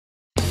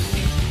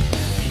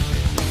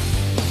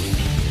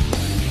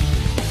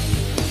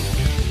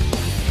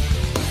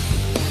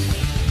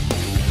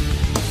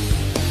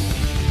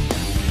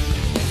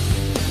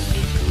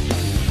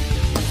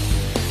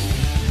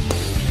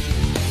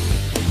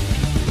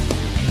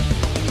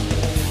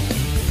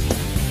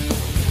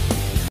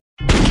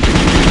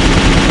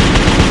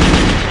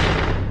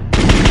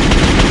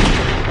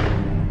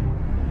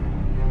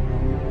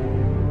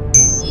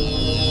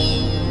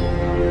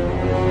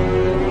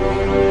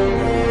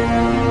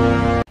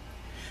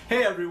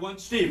everyone,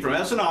 Steve from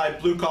S&I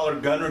Blue Collar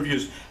Gun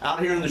Reviews out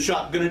here in the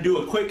shop. Going to do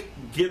a quick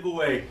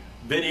giveaway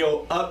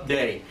video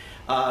update.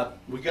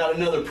 We got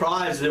another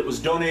prize that was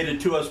donated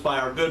to us by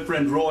our good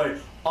friend Roy,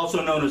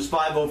 also known as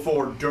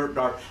 504 Dirt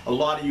Dart. A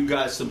lot of you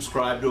guys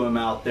subscribe to him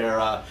out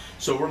there,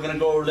 so we're going to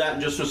go over that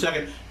in just a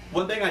second.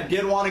 One thing I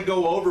did want to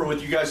go over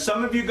with you guys,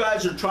 some of you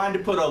guys are trying to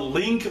put a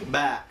link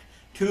back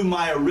to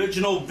my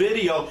original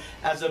video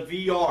as a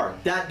VR.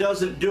 That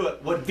doesn't do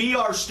it. What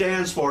VR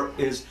stands for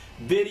is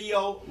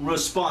video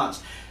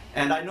response.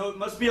 And I know it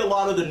must be a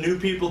lot of the new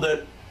people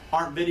that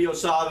aren't video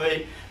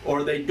savvy,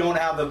 or they don't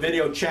have a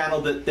video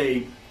channel that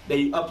they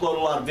upload a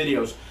lot of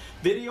videos.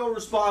 Video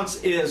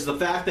response is the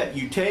fact that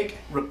you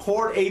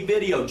record a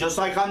video just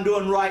like I'm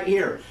doing right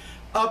here,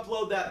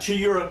 upload that to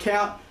your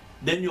account,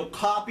 then you'll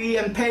copy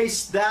and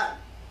paste that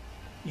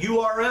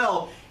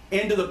URL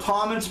into the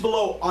comments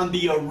below on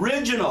the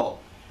original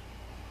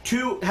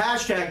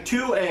hashtag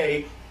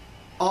 2A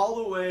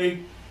all the way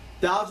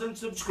 1,000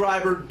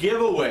 subscriber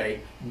giveaway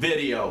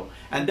video,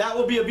 and that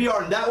will be a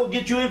VR, and that will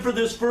get you in for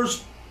this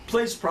first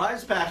place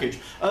prize package.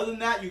 Other than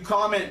that, you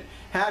comment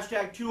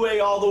hashtag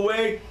 2A all the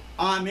way,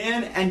 I'm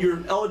in, and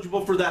you're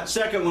eligible for that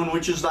second one,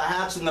 which is the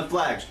hats and the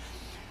flags.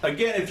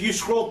 Again, if you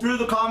scroll through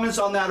the comments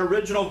on that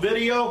original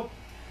video,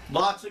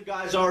 lots of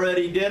guys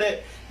already did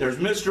it. There's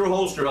Mr.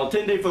 Holster, El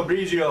Tinde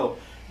Fabrizio,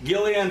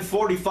 Gillian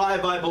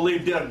 45, I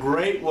believe, did a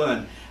great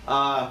one.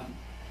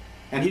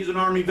 And he's an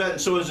Army vet,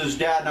 and so is his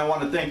dad, and I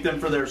want to thank them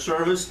for their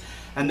service.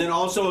 And then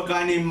also a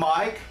guy named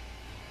Mike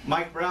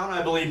Brown,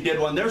 I believe, did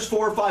one. There's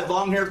 4 or 5.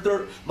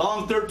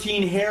 Long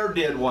 13 Hair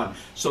did one.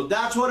 So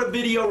that's what a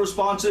video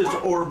response is,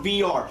 or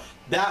VR.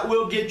 That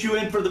will get you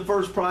in for the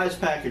first prize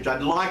package.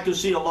 I'd like to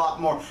see a lot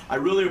more. I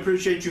really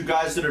appreciate you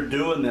guys that are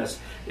doing this.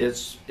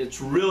 It's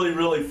really,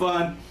 really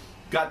fun.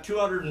 Got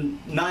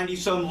 290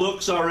 some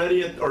looks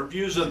already, or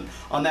views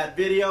on that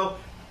video.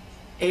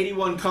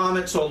 81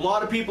 comments, so a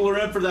lot of people are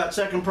in for that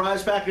second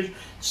prize package.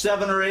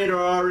 7 or 8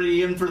 are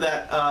already in for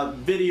that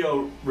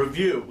video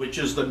review, which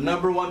is the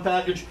 #1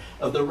 package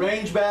of the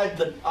range bag,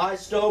 the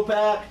iStow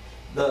pack,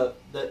 the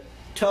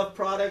Tough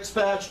Products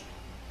patch,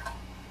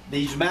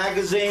 these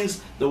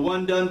magazines, the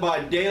one done by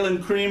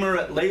Dalen Creamer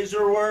at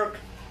Laserwork,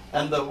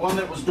 and the one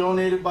that was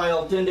donated by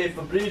El Tinde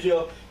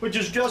Fabrizio, which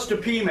is just a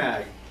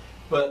PMag.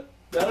 But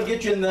that'll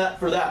get you in that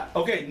for that.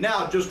 Okay,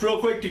 now just real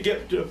quick to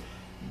get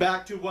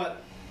back to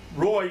what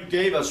Roy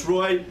gave us.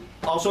 Roy,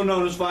 also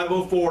known as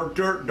 504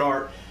 Dirt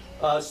Dart,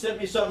 sent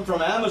me something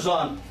from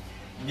Amazon.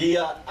 The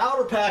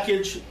outer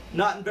package,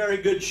 not in very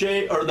good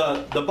shape, or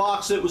the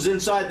box that was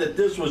inside that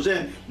this was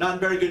in, not in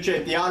very good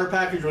shape. The outer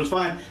package was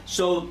fine,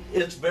 so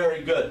it's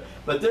very good.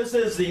 But this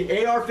is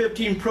the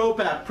AR-15 Pro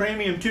Pack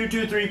Premium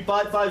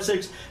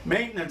 223-556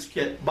 Maintenance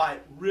Kit by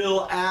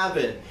Real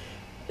Avid.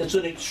 It's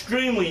an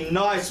extremely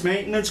nice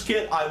maintenance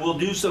kit. I will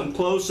do some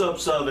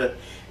close-ups of it.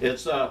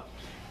 It's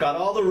got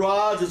all the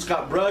rods, it's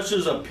got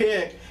brushes, a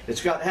pick,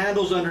 it's got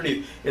handles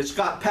underneath, it's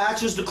got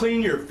patches to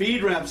clean your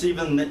feed ramps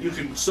even that you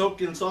can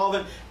soak in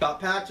solvent, got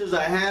patches,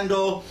 a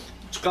handle,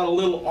 it's got a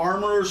little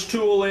armorer's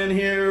tool in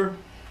here.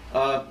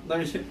 Let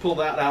me pull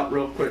that out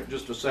real quick,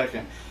 just a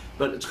second.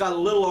 But it's got a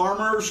little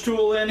armorer's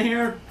tool in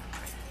here,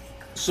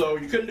 so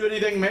you couldn't do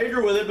anything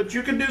major with it, but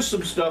you can do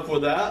some stuff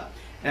with that,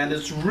 and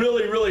it's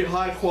really, really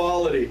high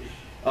quality.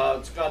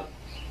 It's got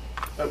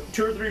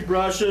 2 or 3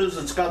 brushes,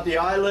 it's got the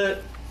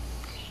eyelet,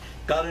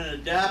 got an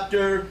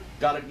adapter,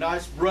 got a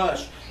nice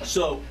brush.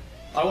 So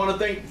I want to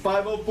thank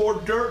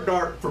 504 Dirt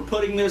Dart for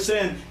putting this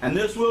in, and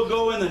this will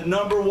go in the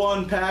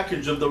 #1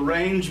 package of the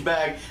range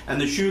bag and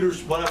the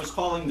shooters, what I was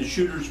calling the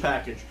shooters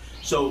package.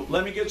 So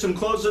let me get some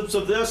close-ups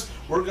of this.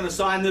 We're going to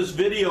sign this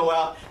video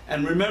out,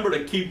 and remember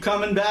to keep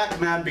coming back,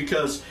 man,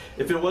 because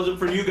if it wasn't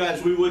for you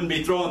guys, we wouldn't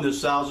be throwing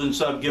this 1,000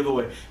 sub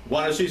giveaway.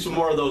 Want to see some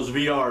more of those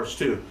VRs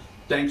too.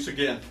 Thanks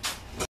again.